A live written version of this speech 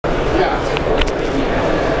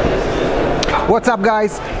What's up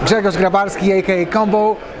guys, Grzegorz Grabarski aka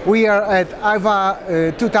Combo. We are at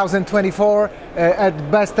IVA 2024 at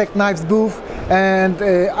Bestech Knives booth, and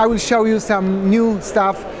I will show you some new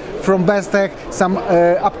stuff from Bestech, some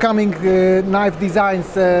upcoming knife designs.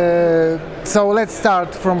 So let's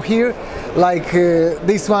start from here, like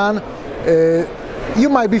this one. You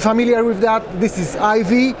might be familiar with that. This is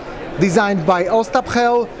IV, designed by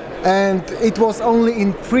Bestech, and it was only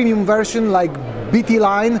in premium version like BT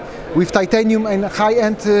line with titanium and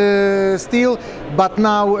high-end steel, but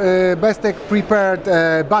now Bestech prepared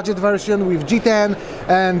a budget version with G10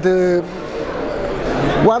 and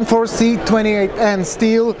 14C 28N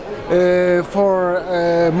steel for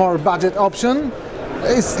a more budget option.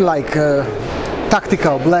 It's like a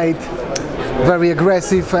tactical blade, very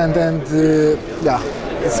aggressive, and yeah,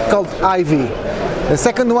 it's called IV. The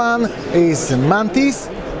second one is Mantis.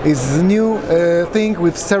 Is a new thing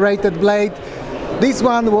with serrated blade. This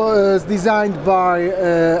one was designed by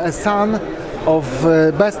a son of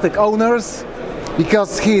Bestech owners,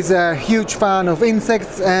 because he's a huge fan of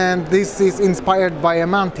insects, and this is inspired by a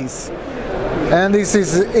mantis. And this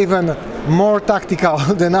is even more tactical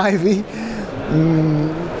than Ivy.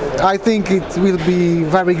 I think it will be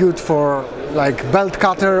very good for like belt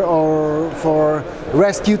cutter or for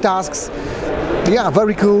rescue tasks. Yeah,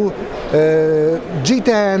 very cool.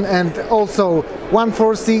 G10 and also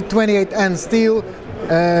 14C 28N steel.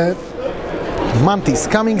 Mantis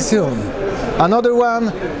coming soon. Another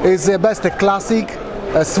one is a Bestech Classic,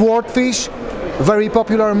 a Swordfish, very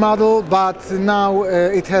popular model, but now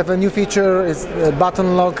it have a new feature, it's a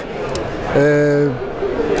button lock.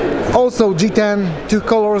 Also G10, two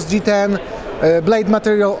colors G10, blade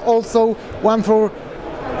material also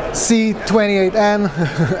 14C 28N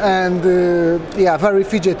and yeah, very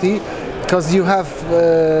fidgety, because you have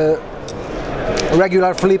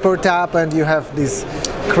regular flipper tap and you have this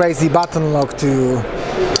crazy button lock to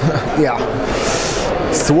yeah.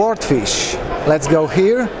 Swordfish. Let's go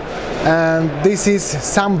here, and this is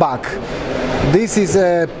Sambak. This is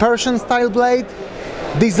a Persian style blade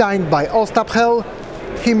designed by Bestech.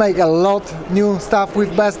 He make a lot new stuff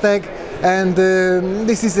with Bestech, and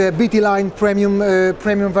this is a BT line premium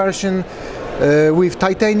version with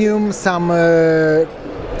titanium, some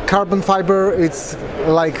carbon fiber. It's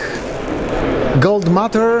like gold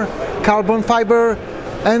matter carbon fiber,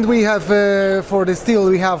 and we have for the steel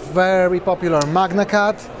we have very popular Magna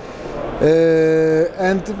Cut,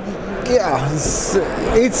 and yeah,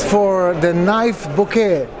 it's for the knife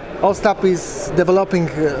bouquet. Ostap is developing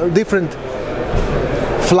different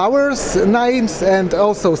flowers names, and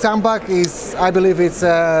also Sambak is, I believe it's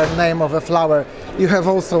a name of a flower. You have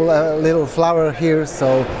also a little flower here,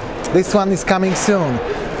 so this one is coming soon.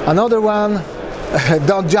 Another one,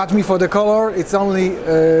 don't judge me for the color, it's only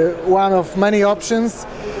one of many options.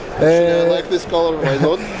 I like this color, why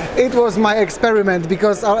not? It was my experiment,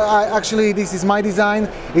 because actually this is my design.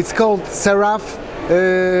 It's called Seraph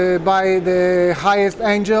by the highest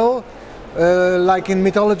angel, like in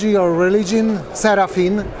mythology or religion,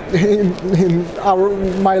 Seraphim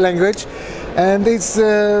in my language, and it's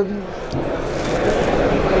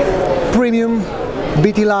premium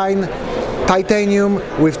BT line, titanium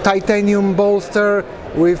with titanium bolster,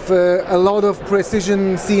 with a lot of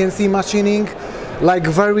precision CNC machining, like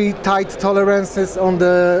very tight tolerances on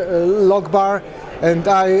the lock bar, and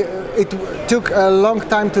it took a long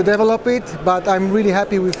time to develop it, but I'm really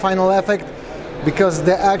happy with final effect, because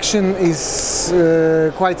the action is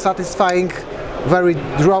quite satisfying, very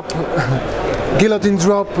drop, guillotine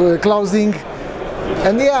drop closing,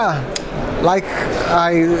 and yeah, like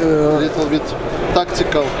a little bit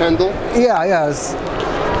tactical handle. Yeah, yes.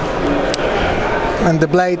 And the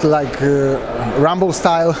blade like Rambo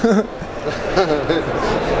style.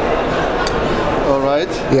 Alright.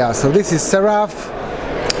 Yeah, so this is Seraph,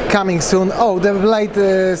 coming soon. Oh, the blade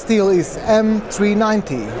steel is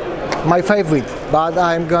M390, my favorite, but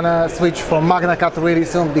I'm gonna switch for Magna Cut really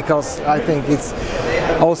soon, because I think it's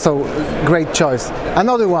also great choice.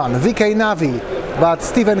 Another one, VK Navi, but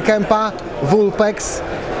Steven Kempa, Vulpex,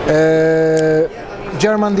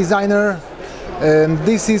 German designer, and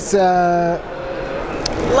this is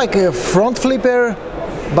like a front flipper,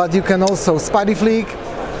 but you can also spidey flick.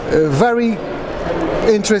 Very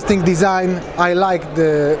interesting design. I like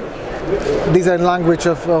the design language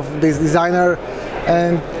of this designer,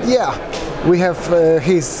 and yeah, we have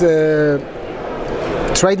his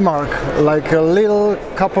trademark, like a little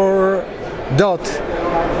copper dot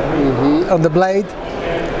on the blade,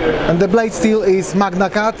 and the blade steel is Magna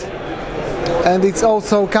Cut, and it's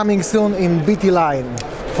also coming soon in BT line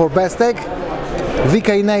for Bestech.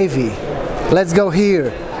 VK Navy. Let's go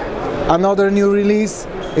here. Another new release,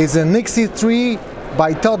 is a Nixie 3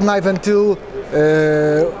 by Todd Knife and Tool.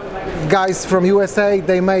 Guys from USA,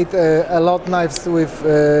 they made a lot knives with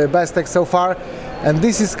Bestech so far, and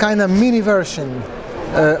this is kind of mini version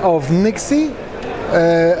of Nixie,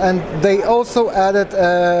 and they also added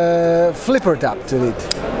a flipper tab to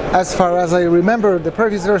it. As far as I remember, the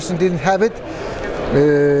previous version didn't have it.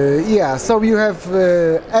 Yeah, so you have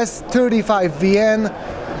S35VN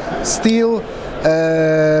steel,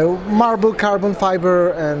 marble carbon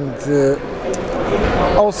fiber, and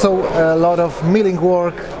also a lot of milling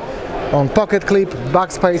work on pocket clip,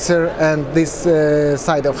 backspacer, and this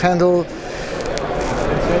side of handle.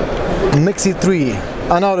 Nixie 3,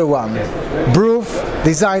 another one. Broof,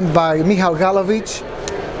 designed by Michał Galowicz,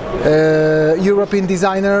 European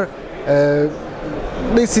designer.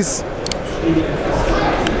 This is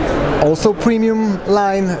also premium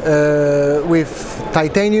line with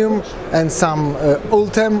titanium and some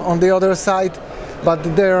Ultem on the other side, but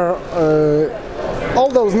there all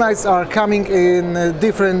those knives are coming in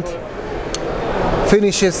different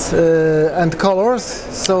finishes and colors,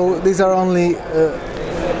 so these are only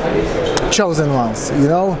chosen ones, you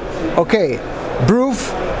know. Okay,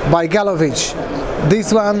 Broof by Galowicz.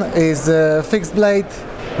 This one is a fixed blade,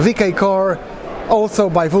 VK core, also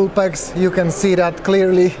by Vulpex. You can see that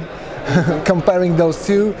clearly comparing those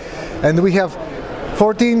two. And we have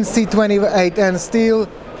 14 C28N steel,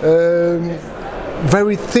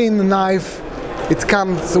 very thin knife. It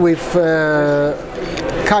comes with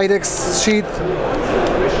Kydex sheet.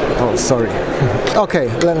 Oh, sorry. Okay,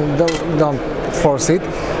 don't force it.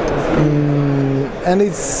 And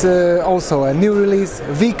it's also a new release,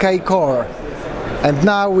 VK core. And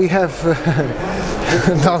now we have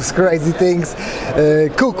those crazy things,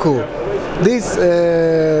 Cuckoo. This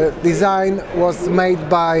design was made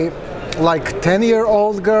by like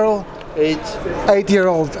 10-year-old girl.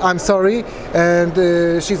 8-year-old, I'm sorry, and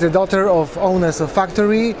she's a daughter of owners of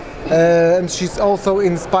factory, and she's also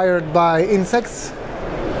inspired by insects.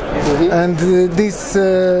 And this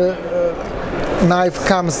knife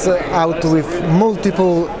comes out with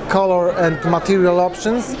multiple color and material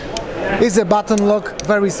options. It's a button lock,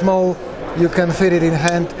 very small, you can fit it in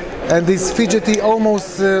hand, and this fidgety,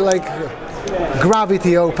 almost like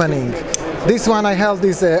gravity opening. This one I held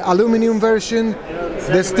is an aluminum version,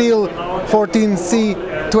 the steel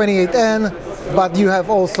 14C28N, but you have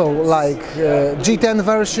also like G10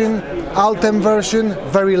 version, Ultem version,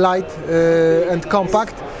 very light and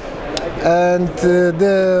compact, and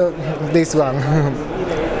this one,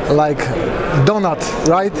 like donut,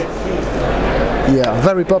 right? Yeah,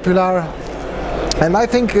 very popular. And I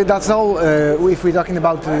think that's all if we're talking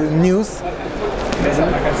about news.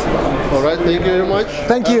 All right, thank you very much.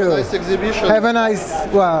 Thank you. Have a nice exhibition. Have a nice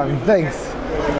one. Thanks.